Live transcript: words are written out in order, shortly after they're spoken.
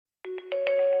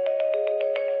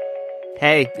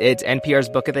Hey, it's NPR's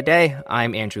Book of the Day.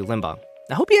 I'm Andrew Limbaugh.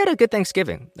 I hope you had a good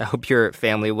Thanksgiving. I hope your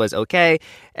family was okay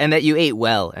and that you ate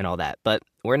well and all that. But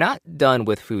we're not done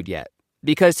with food yet,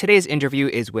 because today's interview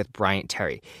is with Bryant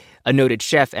Terry, a noted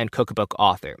chef and cookbook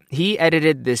author. He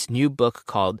edited this new book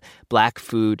called Black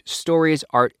Food: Stories,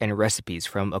 Art, and Recipes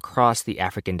from Across the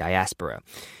African Diaspora.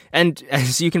 And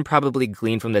as you can probably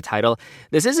glean from the title,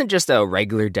 this isn't just a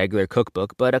regular-degular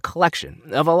cookbook, but a collection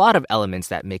of a lot of elements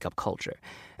that make up culture.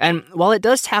 And while it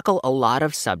does tackle a lot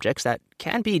of subjects that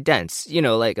can be dense,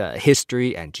 like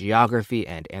history and geography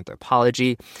and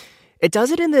anthropology, it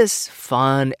does it in this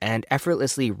fun and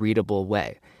effortlessly readable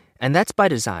way. And that's by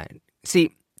design.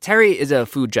 See, Terry is a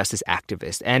food justice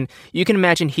activist, and you can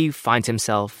imagine he finds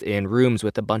himself in rooms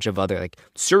with a bunch of other,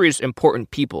 serious important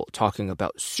people talking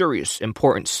about serious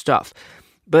important stuff.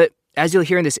 But as you'll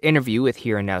hear in this interview with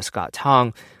Here and Now Scott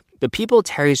Tong, the people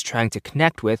Terry's trying to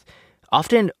connect with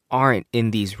often aren't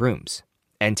in these rooms.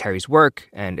 And Terry's work,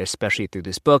 and especially through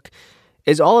this book,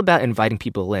 is all about inviting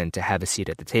people in to have a seat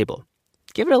at the table.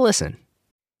 Give it a listen.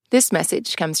 This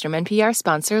message comes from NPR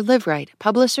sponsor Live Right,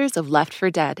 publishers of Left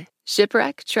for Dead: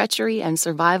 Shipwreck, Treachery, and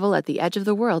Survival at the Edge of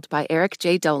the World by Eric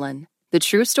J. Dolan. The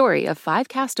true story of 5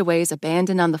 castaways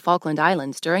abandoned on the Falkland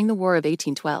Islands during the War of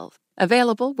 1812.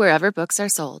 Available wherever books are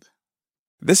sold.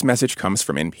 This message comes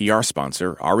from NPR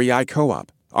sponsor REI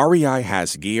Co-op. REI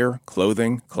has gear,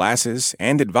 clothing, classes,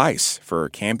 and advice for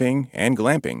camping and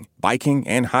glamping, biking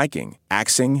and hiking,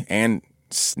 axing and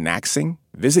snacksing.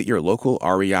 Visit your local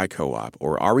REI Co-op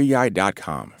or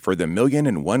rei.com for the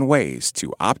 1,000,001 ways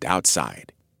to opt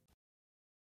outside.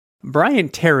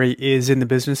 Bryant Terry is in the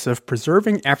business of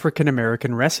preserving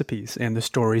African-American recipes and the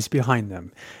stories behind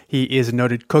them. He is a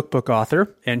noted cookbook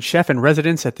author and chef in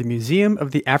residence at the Museum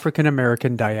of the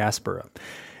African-American Diaspora.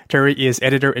 Terry is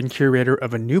editor and curator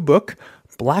of a new book,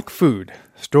 Black Food: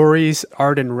 Stories,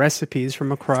 Art, and Recipes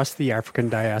from Across the African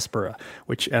Diaspora,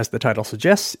 which, as the title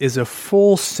suggests, is a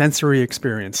full sensory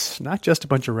experience, not just a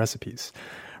bunch of recipes.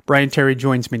 Bryant Terry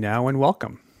joins me now, and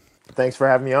welcome. Thanks for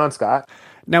having me on, Scott.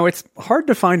 Now, it's hard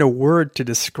to find a word to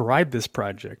describe this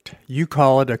project. You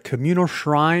call it a communal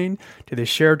shrine to the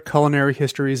shared culinary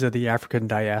histories of the African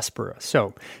diaspora.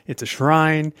 So, it's a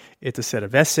shrine, it's a set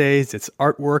of essays, it's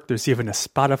artwork, there's even a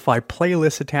Spotify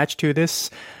playlist attached to this.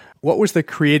 What was the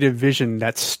creative vision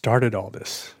that started all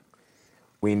this?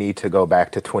 We need to go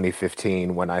back to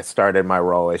 2015 when I started my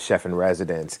role as chef in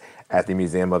residence at the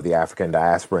Museum of the African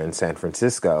Diaspora in San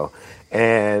Francisco.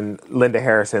 And Linda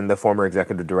Harrison, the former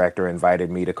executive director, invited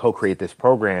me to co-create this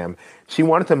program. She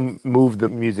wanted to move the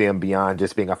museum beyond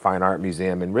just being a fine art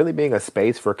museum and really being a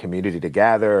space for community to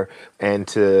gather and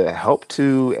to help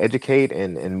to educate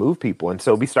and move people. And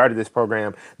so we started this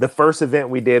program. The first event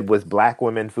we did was Black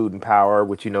Women, Food and Power,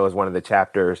 which is one of the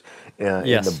chapters in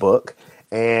the book.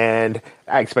 And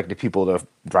I expected people to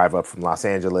drive up from Los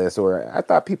Angeles, or I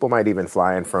thought people might even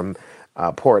fly in from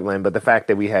Portland. But the fact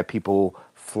that we had people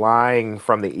flying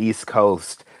from the East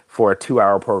Coast for a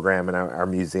 2-hour program in our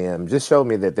museum just showed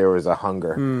me that there was a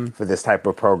hunger for this type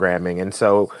of programming. And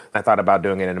so I thought about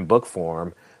doing it in book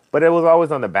form. But it was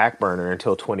always on the back burner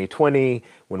until 2020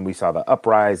 when we saw the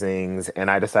uprisings. And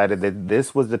I decided that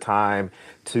this was the time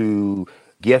to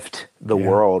gift the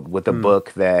world with a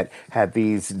book that had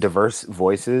these diverse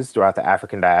voices throughout the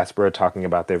African diaspora talking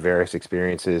about their various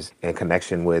experiences and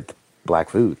connection with Black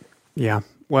food. Yeah.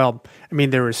 Well,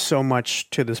 there is so much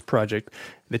to this project.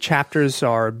 The chapters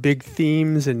are big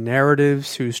themes and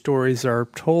narratives whose stories are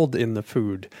told in the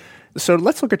food. So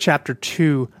let's look at Chapter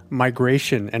 2,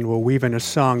 Migration, and we'll weave in a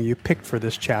song you picked for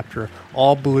this chapter,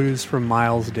 All Blues from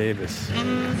Miles Davis.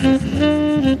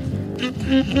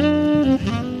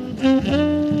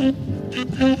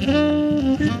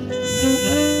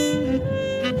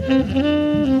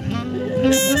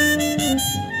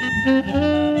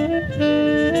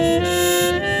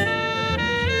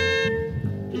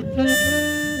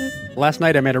 Last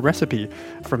night I made a recipe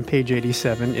from page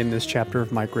 87 in this chapter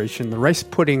of Migration, the rice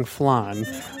pudding flan.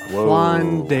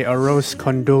 Flan de arroz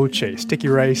con dulce, sticky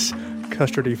rice,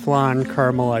 custardy flan,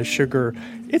 caramelized sugar.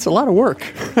 It's a lot of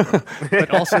work, but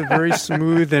also very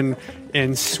smooth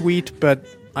and sweet. But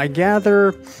I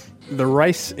gather the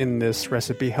rice in this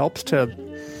recipe helps to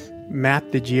map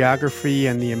the geography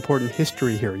and the important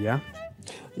history here, yeah?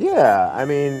 Yeah,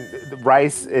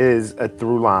 rice is a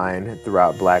through line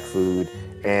throughout Black food.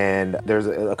 And there's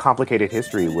a complicated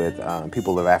history with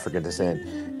people of African descent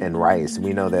and rice.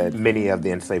 We know that many of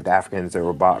the enslaved Africans that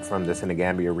were brought from the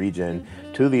Senegambia region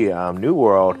to the New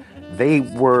World, they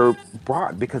were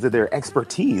brought because of their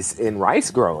expertise in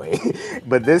rice growing.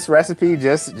 But this recipe,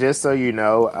 just so you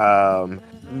know,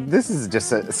 This is just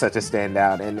such a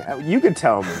standout, and you can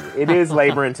tell me it is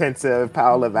labor intensive.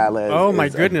 Paola Velez. Oh my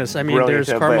goodness! I mean, there's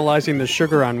caramelizing the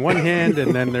sugar on one hand,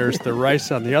 and then there's the rice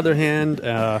on the other hand,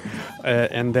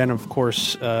 and then of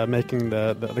course making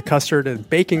the custard and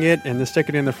baking it, and then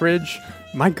sticking it in the fridge.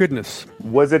 My goodness!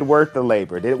 Was it worth the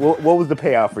labor? What was the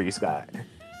payoff for you, Scott?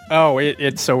 Oh,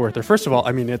 it's so worth it. First of all,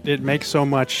 I mean, it makes so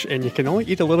much, and you can only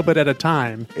eat a little bit at a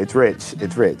time. It's rich.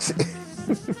 It's rich.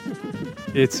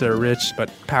 It's a rich but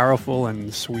powerful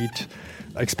and sweet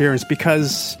experience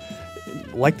because,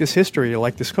 like this history,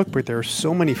 like this cookbook, there are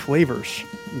so many flavors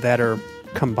that are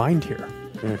combined here.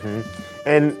 Mm-hmm.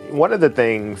 And one of the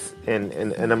things,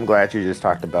 and I'm glad you just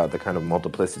talked about the kind of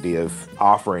multiplicity of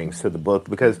offerings to the book,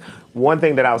 because one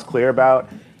thing that I was clear about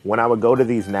when I would go to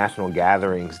these national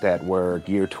gatherings that were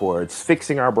geared towards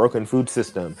fixing our broken food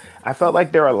system, I felt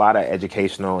like there were a lot of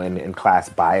educational and class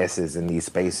biases in these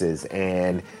spaces.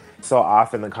 And so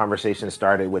often the conversation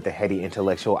started with the heady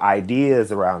intellectual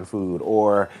ideas around food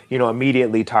or,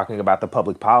 immediately talking about the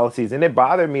public policies. And it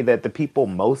bothered me that the people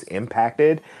most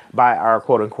impacted by our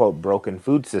quote unquote broken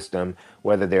food system,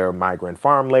 whether they're migrant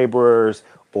farm laborers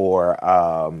or,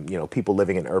 people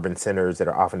living in urban centers that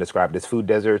are often described as food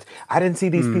deserts. I didn't see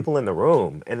these people in the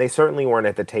room, and they certainly weren't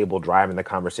at the table driving the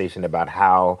conversation about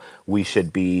how we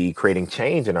should be creating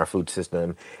change in our food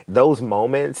system. Those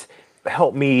moments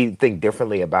help me think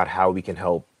differently about how we can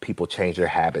help people change their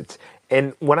habits.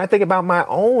 And when I think about my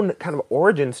own kind of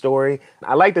origin story,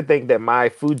 I like to think that my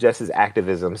food justice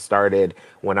activism started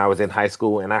when I was in high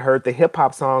school and I heard the hip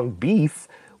hop song Beef,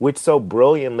 which so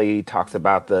brilliantly talks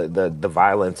about the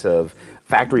violence of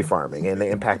factory farming and the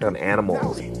impact on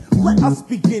animals. Let us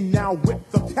begin now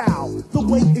with the cow, the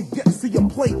way it gets to your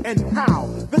plate and how.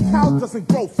 The cow doesn't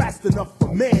grow fast enough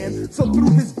for man, so through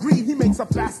his greed he makes a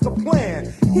faster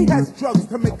plan. He has drugs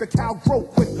to make the cow grow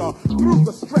quicker. Through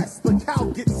the stress, the cow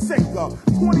gets sicker.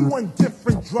 21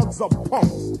 different drugs are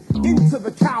pumped into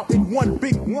the cow in one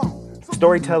big lump.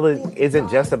 Storytelling isn't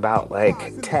just about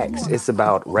text. It's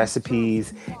about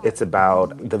recipes. It's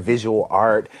about the visual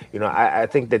art. I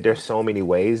think that there's so many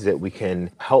ways that we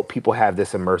can help people have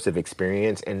this immersive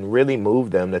experience and really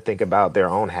move them to think about their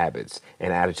own habits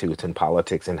and attitudes in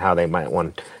politics and how they might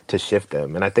want to shift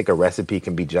them. And I think a recipe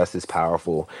can be just as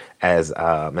powerful as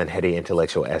an heady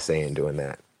intellectual essay in doing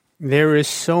that. There is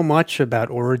so much about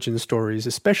origin stories,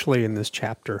 especially in this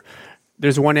chapter.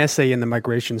 There's one essay in the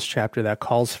migrations chapter that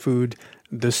calls food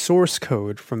the source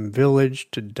code from village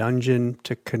to dungeon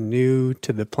to canoe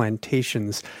to the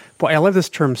plantations. Boy, I love this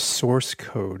term source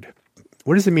code.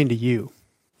 What does it mean to you?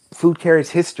 Food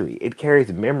carries history. It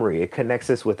carries memory. It connects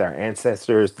us with our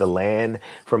ancestors, the land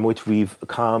from which we've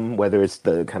come, whether it's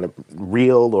the kind of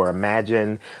real or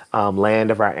imagined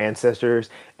land of our ancestors.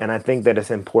 And I think that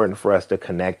it's important for us to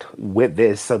connect with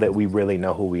this so that we really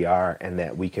know who we are and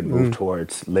that we can move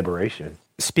towards liberation.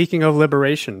 Speaking of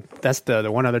liberation, that's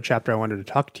the one other chapter I wanted to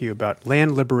talk to you about,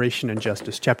 Land, Liberation, and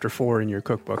Justice, chapter 4 in your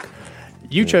cookbook.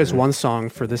 You chose one song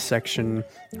for this section,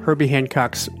 Herbie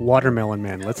Hancock's Watermelon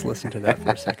Man. Let's listen to that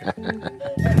for a second.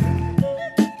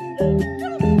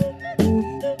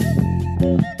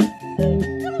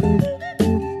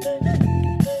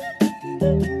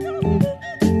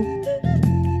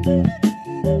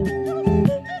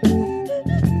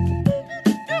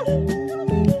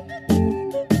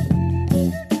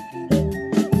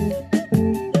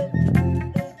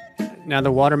 Now, the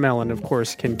watermelon, of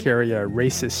course, can carry a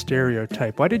racist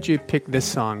stereotype. Why did you pick this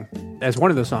song as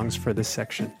one of the songs for this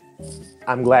section?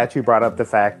 I'm glad you brought up the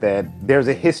fact that there's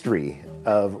a history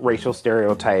of racial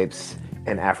stereotypes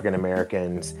in African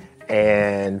Americans.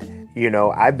 And,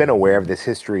 I've been aware of this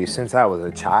history since I was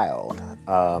a child.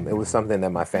 It was something that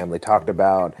my family talked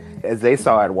about. As they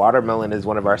saw it, watermelon is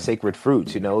one of our sacred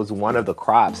fruits. It was one of the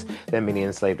crops that many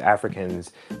enslaved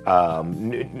Africans,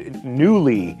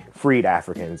 newly freed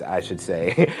Africans, I should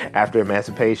say, after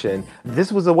emancipation,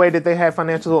 this was a way that they had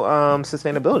financial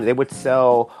sustainability. They would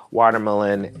sell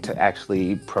watermelon to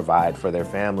actually provide for their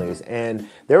families. And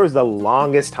there was the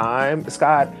longest time,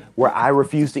 Scott, where I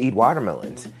refused to eat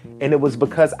watermelons. And it was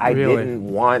because I didn't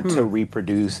want to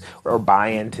reproduce or buy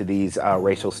into these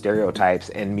racial stereotypes,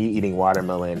 and me eating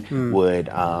watermelon would,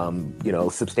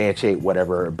 substantiate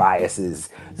whatever biases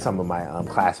some of my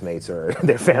classmates or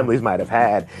their families might have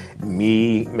had.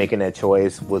 Me making that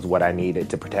choice was what I needed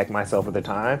to protect myself at the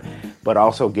time, but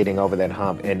also getting over that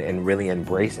hump and really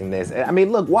embracing this. I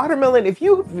mean, look, watermelon,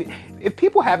 if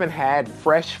people haven't had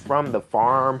fresh from the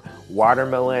farm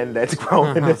watermelon that's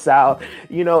grown in the South,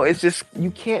 it's just,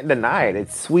 you can't deny it.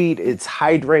 It's sweet, it's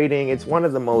hydrating, it's one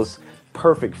of the most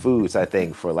perfect foods, I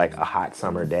think, for like a hot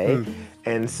summer day.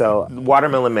 And so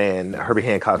Watermelon Man, Herbie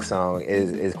Hancock's song,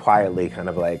 is quietly kind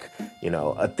of like,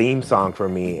 a theme song for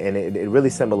me. And it really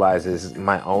symbolizes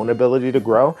my own ability to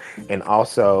grow, and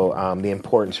also the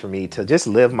importance for me to just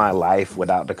live my life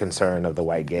without the concern of the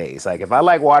white gaze. Like, if I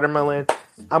like watermelon,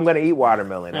 I'm going to eat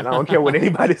watermelon, and I don't care what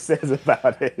anybody says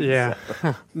about it. Yeah.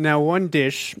 So. Now, one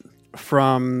dish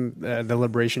from the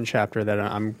Liberation chapter that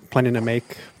I'm planning to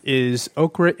make is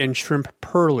okra and shrimp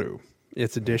purloo.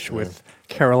 It's a dish with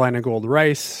Carolina gold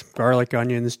rice, garlic,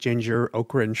 onions, ginger,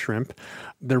 okra, and shrimp.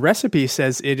 The recipe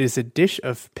says it is a dish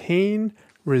of pain,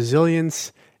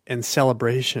 resilience, and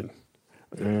celebration.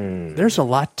 There's a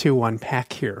lot to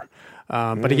unpack here.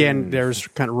 But again, there's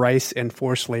kind of rice and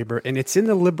forced labor, and it's in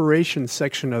the liberation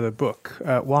section of the book.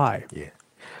 Why? Yeah.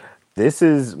 This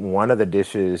is one of the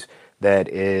dishes that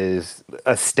is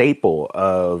a staple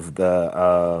of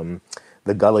the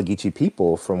Gullah Geechee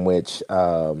people, from which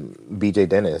B.J.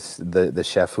 Dennis, the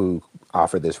chef who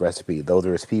offered this recipe, those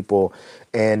are his people.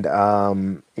 And,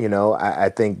 I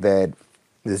think that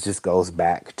this just goes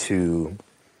back to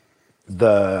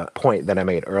the point that I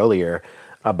made earlier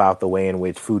about the way in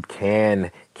which food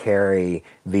can carry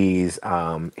these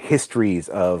histories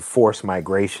of forced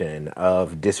migration,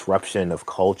 of disruption of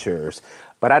cultures.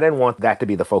 But I didn't want that to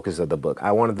be the focus of the book.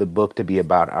 I wanted the book to be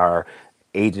about our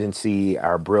agency,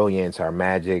 our brilliance, our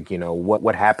magic,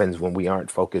 what happens when we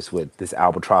aren't focused with this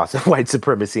albatross of white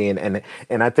supremacy. And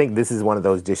I think this is one of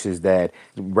those dishes that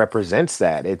represents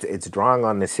that. It's drawing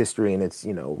on this history, and it's,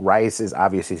 rice is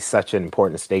obviously such an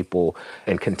important staple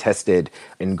and contested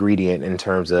ingredient in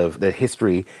terms of the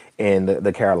history in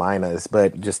the Carolinas,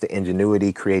 but just the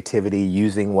ingenuity, creativity,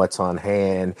 using what's on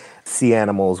hand, sea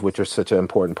animals, which are such an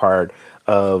important part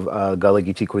of Gullah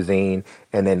Geechee cuisine,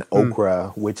 and then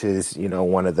okra, which is,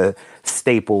 one of the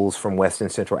staples from West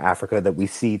and Central Africa that we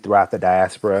see throughout the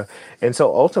diaspora. And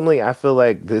so ultimately, I feel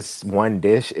like this one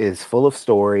dish is full of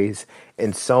stories.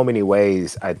 In so many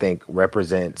ways, I think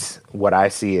represents what I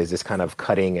see as this kind of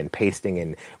cutting and pasting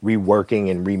and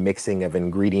reworking and remixing of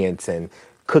ingredients and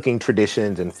cooking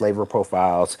traditions and flavor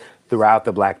profiles throughout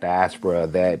the Black diaspora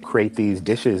that create these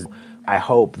dishes. I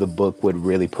hope the book would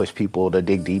really push people to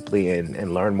dig deeply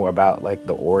and learn more about like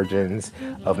the origins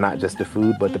of not just the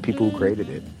food, but the people who created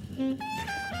it.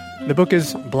 The book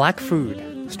is Black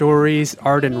Food, Stories,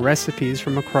 Art, and Recipes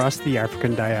from Across the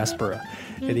African Diaspora.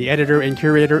 And the editor and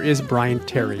curator is Brian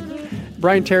Terry.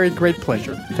 Brian Terry, great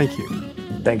pleasure. Thank you.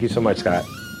 Thank you so much, Scott.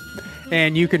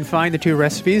 And you can find the two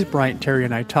recipes Brian Terry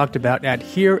and I talked about at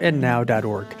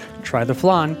hereandnow.org. Try the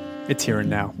flan. It's here and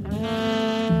now.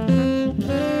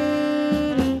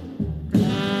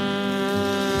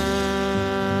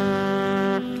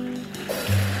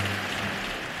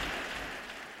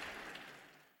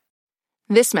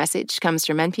 This message comes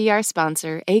from NPR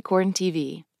sponsor Acorn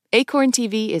TV. Acorn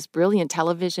TV is brilliant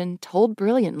television told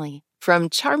brilliantly, from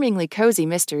charmingly cozy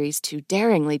mysteries to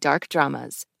daringly dark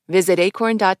dramas. Visit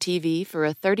acorn.tv for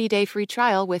a 30-day free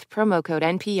trial with promo code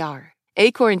NPR.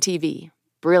 Acorn TV.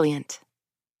 Brilliant.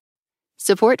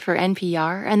 Support for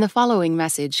NPR and the following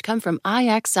message come from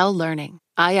IXL Learning.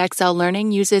 IXL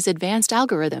Learning uses advanced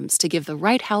algorithms to give the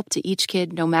right help to each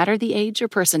kid, no matter the age or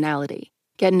personality.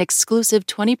 Get an exclusive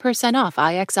 20% off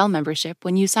IXL membership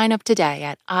when you sign up today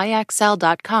at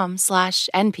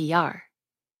IXL.com/NPR.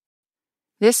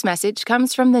 This message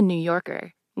comes from The New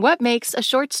Yorker. What makes a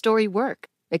short story work?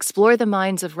 Explore the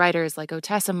minds of writers like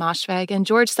Ottessa Moshfegh and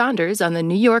George Saunders on the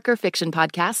New Yorker Fiction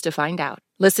Podcast to find out.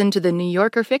 Listen to the New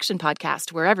Yorker Fiction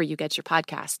Podcast wherever you get your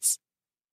podcasts.